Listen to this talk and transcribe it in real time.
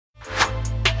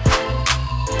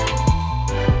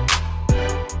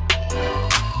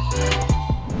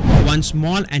one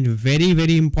small and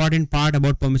very important part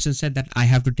about permission set that I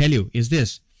have to tell you is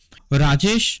this.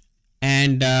 Rajesh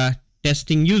and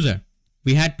testing user.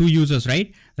 We had two users,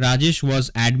 right? Rajesh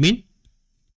was admin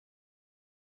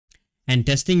and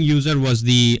testing user was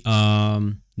the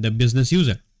business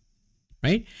user,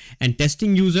 right? And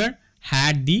testing user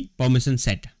had the permission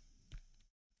set,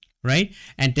 right?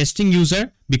 And testing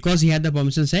user, because he had the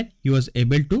permission set, he was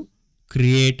able to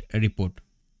create a report,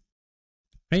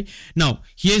 right? Now,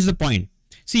 here's the point.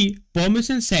 See,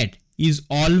 permission set is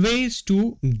always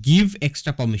to give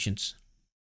extra permissions.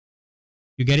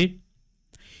 You get it?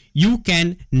 You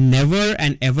can never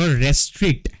and ever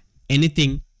restrict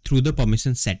anything through the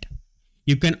permission set.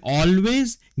 You can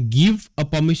always give a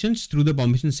permissions through the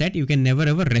permission set. You can never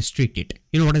ever restrict it.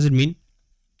 You know what does it mean?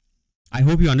 I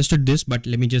hope you understood this, but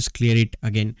let me just clear it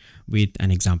again with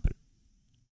an example.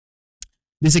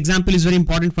 This example is very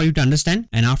important for you to understand.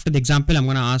 And after the example, I'm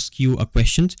going to ask you a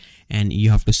questions and you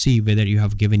have to see whether you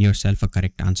have given yourself a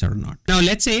correct answer or not. Now,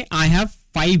 let's say I have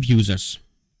 5 users.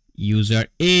 User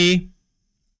A,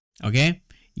 okay,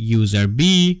 user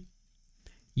B,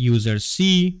 user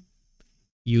C,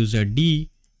 user D,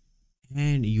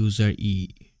 and user E.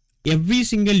 Every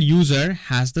single user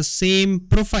has the same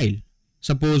profile.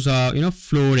 Suppose,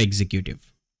 floor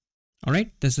executive. All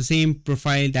right, that's the same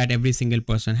profile that every single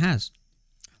person has.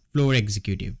 Floor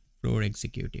executive, floor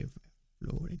executive,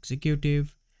 floor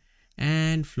executive,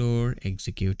 and floor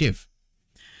executive.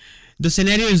 The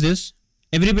scenario is this.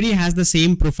 Everybody has the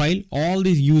same profile. All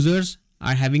these users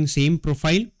are having same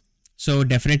profile. So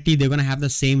definitely they're going to have the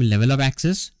same level of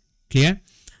access. Clear?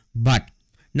 But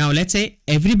now let's say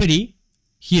everybody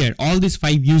here, all these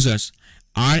 5 users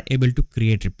are able to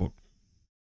create report.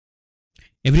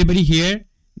 Everybody here,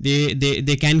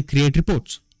 they can create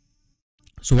reports.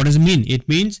 So what does it mean? It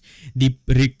means the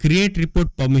create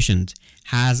report permissions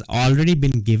has already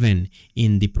been given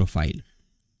in the profile.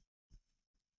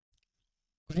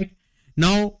 Correct?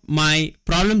 Now my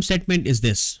problem statement is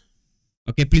this.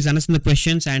 Okay, please understand the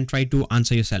questions and try to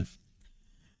answer yourself.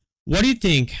 What do you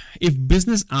think if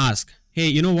business asks, hey,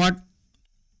 you know what?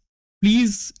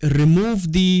 Please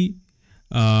remove the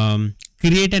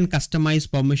create and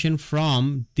customize permission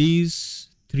from these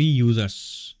 3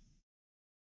 users.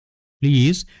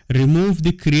 Please remove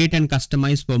the create and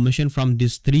customize permission from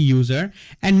these 3 users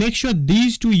and make sure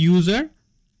these 2 users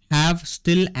have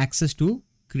still access to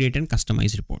create and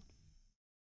customize report.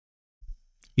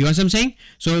 You know what I'm saying?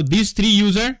 So these 3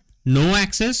 users, no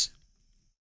access.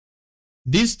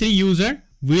 These 3 users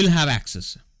will have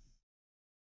access.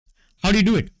 How do you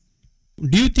do it?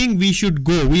 Do you think we should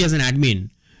go, we as an admin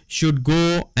should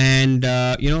go and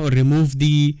remove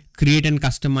the create and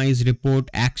customize report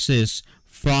access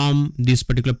from this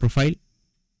particular profile?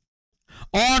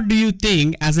 Or do you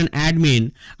think as an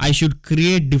admin I should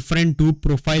create different 2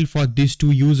 profile for these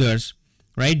 2 users,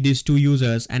 right? These 2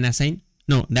 users and assign?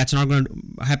 No, that's not going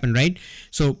to happen, right?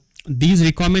 So these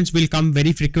requirements will come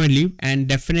very frequently, and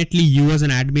definitely you as an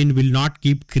admin will not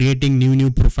keep creating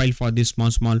new profile for these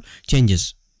small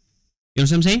changes. You know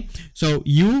what I'm saying? So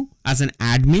you as an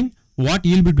admin, what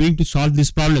you'll be doing to solve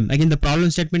this problem? Again, the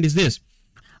problem statement is this.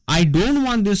 I don't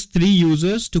want these 3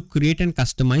 users to create and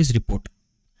customize report.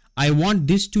 I want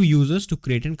these 2 users to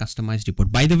create and customize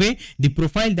report. By the way, the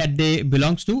profile that they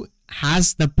belongs to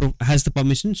has the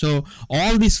permission. So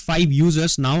all these 5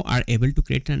 users now are able to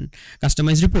create and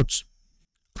customize reports.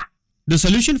 The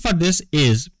solution for this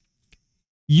is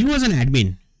you as an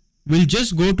admin will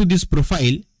just go to this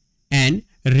profile and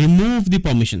remove the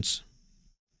permissions.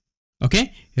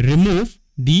 Okay, remove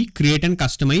the create and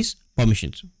customize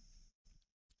permissions.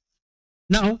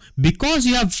 Now, because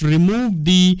you have removed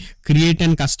the create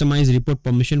and customize report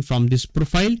permission from this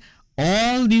profile,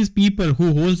 all these people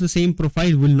who holds the same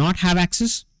profile will not have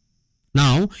access.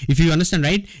 Now, if you understand,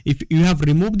 right, if you have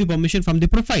removed the permission from the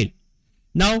profile,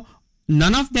 now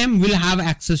none of them will have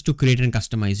access to create and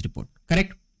customize report,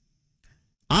 correct?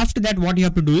 After that, what you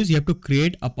have to do is you have to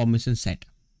create a permission set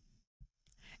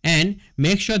and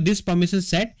make sure this permission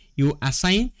set you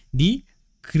assign the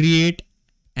create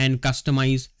and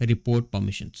customize report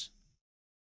permissions,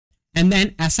 and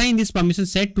then assign this permission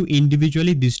set to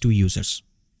individually these 2 users.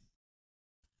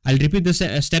 I'll repeat the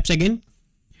steps again.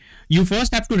 You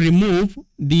first have to remove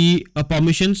the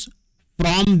permissions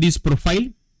from this profile.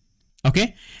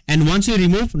 Okay. And once you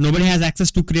remove, nobody has access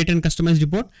to create and customize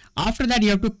report. After that, you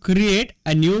have to create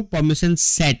a new permission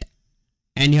set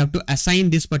and you have to assign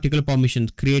this particular permission,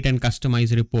 create and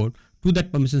customize report, to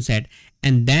that permission set,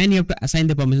 and then you have to assign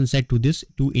the permission set to this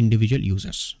 2 individual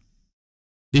users.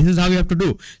 This is how you have to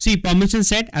do. See, permission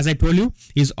set, as I told you,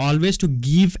 is always to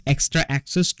give extra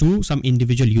access to some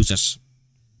individual users.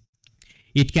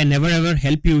 It can never ever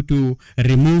help you to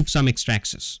remove some extra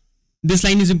access. This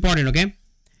line is important, okay?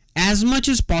 As much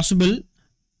as possible,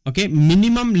 okay,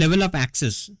 minimum level of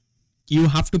access you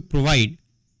have to provide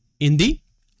in the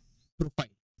profile.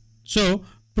 So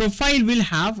profile will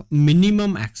have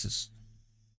minimum access.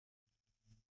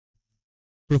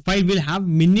 Profile will have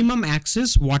minimum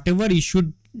access, whatever it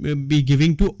should be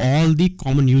giving to all the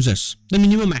common users, the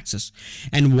minimum access,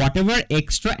 and whatever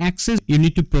extra access you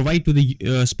need to provide to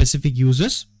the specific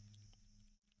users,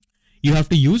 you have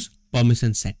to use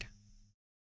permission set.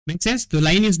 Make sense? The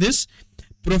line is this: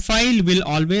 profile will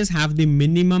always have the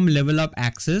minimum level of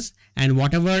access, and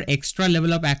whatever extra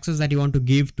level of access that you want to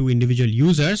give to individual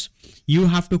users, you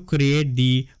have to create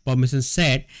the permission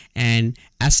set and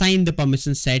assign the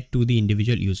permission set to the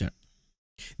individual user.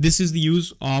 This is the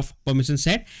use of permission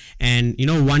set. And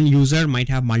one user might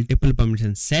have multiple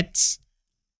permission sets,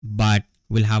 but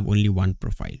will have only one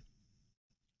profile.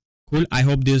 Cool. I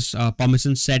hope this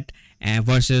permission set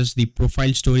versus the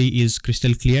profile story is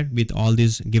crystal clear with all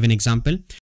these given example.